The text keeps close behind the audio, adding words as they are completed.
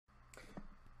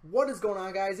What is going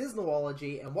on, guys? It's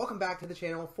Noology, and welcome back to the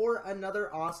channel for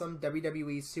another awesome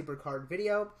WWE Supercard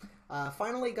video.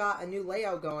 Finally got a new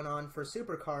layout going on for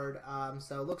Supercard,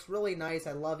 so it looks really nice.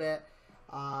 I love it.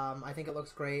 I think it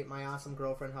looks great. My awesome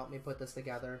girlfriend helped me put this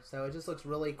together, so it just looks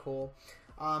really cool.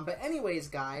 But anyways,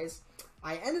 guys,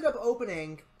 I ended up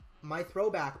opening my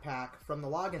throwback pack from the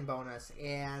login bonus,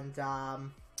 and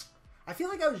I feel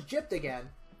like I was gypped again.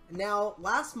 Now,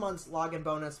 last month's login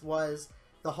bonus was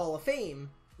the Hall of Fame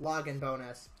login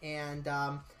bonus, and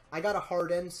I got a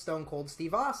hardened Stone Cold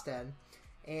Steve Austin,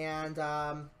 and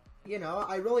you know,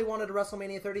 I really wanted a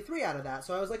WrestleMania 33 out of that,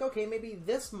 so I was like, okay, maybe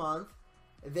this month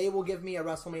they will give me a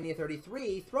WrestleMania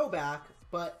 33 throwback,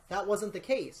 but that wasn't the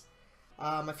case.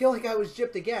 I feel like I was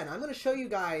gypped again. I'm going to show you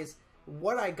guys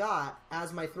what I got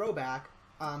as my throwback,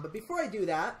 but before I do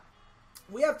that,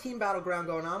 we have Team Battleground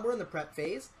going on. We're in the prep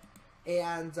phase,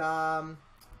 and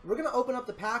we're going to open up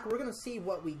the pack. We're going to see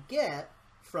what we get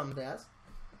from this.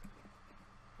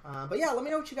 But yeah, let me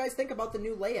know what you guys think about the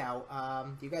new layout.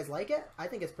 Do you guys like it? I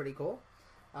think it's pretty cool.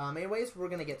 Anyways, we're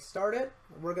going to get started.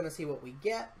 We're going to see what we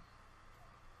get.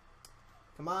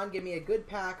 Come on, give me a good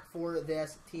pack for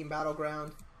this Team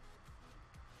Battleground.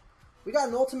 We got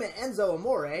an Ultimate Enzo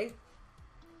Amore.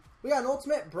 We got an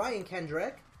Ultimate Brian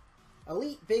Kendrick.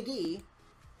 Elite Big E.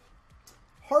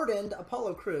 Hardened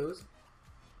Apollo Crews.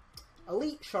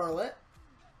 Elite Charlotte.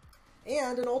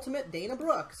 And an Ultimate Dana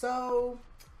Brooke. So,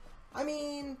 I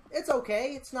mean, it's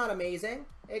okay. It's not amazing.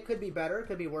 It could be better. It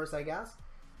could be worse, I guess.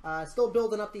 Still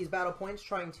building up these battle points,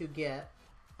 trying to get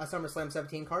a SummerSlam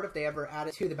 17 card if they ever add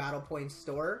it to the Battle Points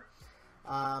store.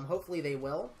 Hopefully they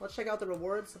will. Let's check out the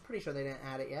rewards. I'm pretty sure they didn't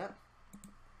add it yet.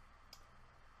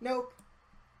 Nope.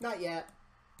 Not yet.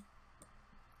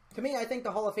 To me, I think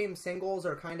the Hall of Fame singles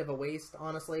are kind of a waste,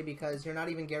 honestly, because you're not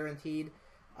even guaranteed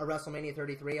a WrestleMania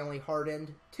 33, only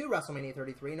hardened to WrestleMania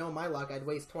 33. No, my luck, I'd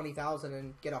waste $20,000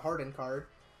 and get a hardened card.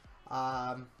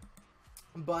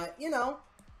 But, you know,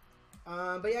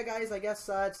 but yeah, guys, I guess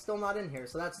it's still not in here,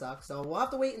 so that sucks. So we'll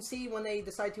have to wait and see when they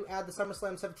decide to add the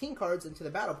SummerSlam 17 cards into the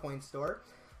Battle Points store.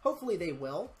 Hopefully they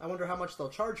will. I wonder how much they'll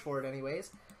charge for it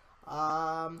anyways.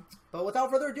 But without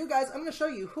further ado, guys, I'm going to show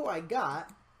you who I got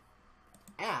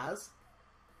as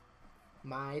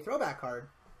my throwback card.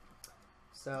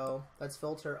 So let's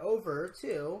filter over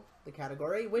to the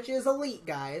category, which is Elite,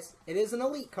 guys. It is an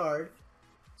Elite card.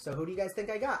 So who do you guys think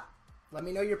I got? Let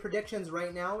me know your predictions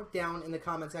right now down in the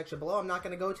comment section below. I'm not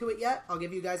going to go to it yet. I'll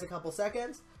give you guys a couple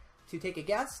seconds to take a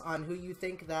guess on who you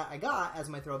think that I got as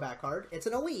my throwback card. It's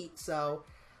an Elite, so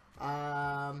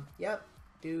yep.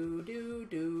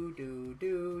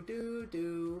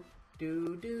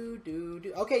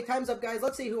 Okay, time's up, guys.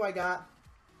 Let's see who I got.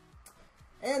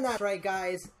 And that's right,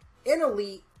 guys. An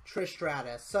Elite Trish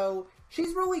Stratus. So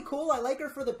she's really cool. I like her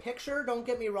for the picture. Don't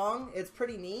get me wrong. It's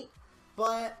pretty neat.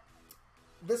 But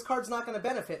this card's not going to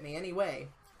benefit me anyway.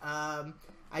 I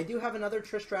do have another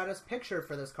Trish Stratus picture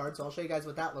for this card, so I'll show you guys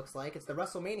what that looks like. It's the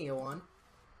WrestleMania one.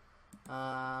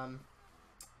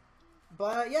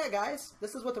 But yeah, guys,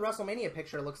 this is what the WrestleMania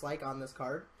picture looks like on this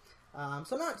card.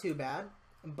 So not too bad.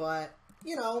 But,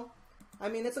 you know, I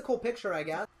mean, it's a cool picture, I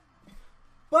guess.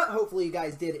 But hopefully you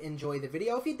guys did enjoy the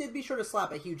video. If you did, be sure to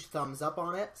slap a huge thumbs up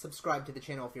on it, subscribe to the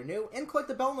channel if you're new, and click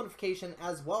the bell notification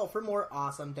as well for more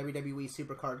awesome WWE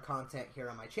Supercard content here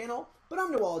on my channel. But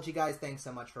I'm Noology, guys. Thanks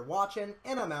so much for watching,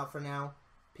 and I'm out for now.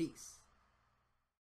 Peace.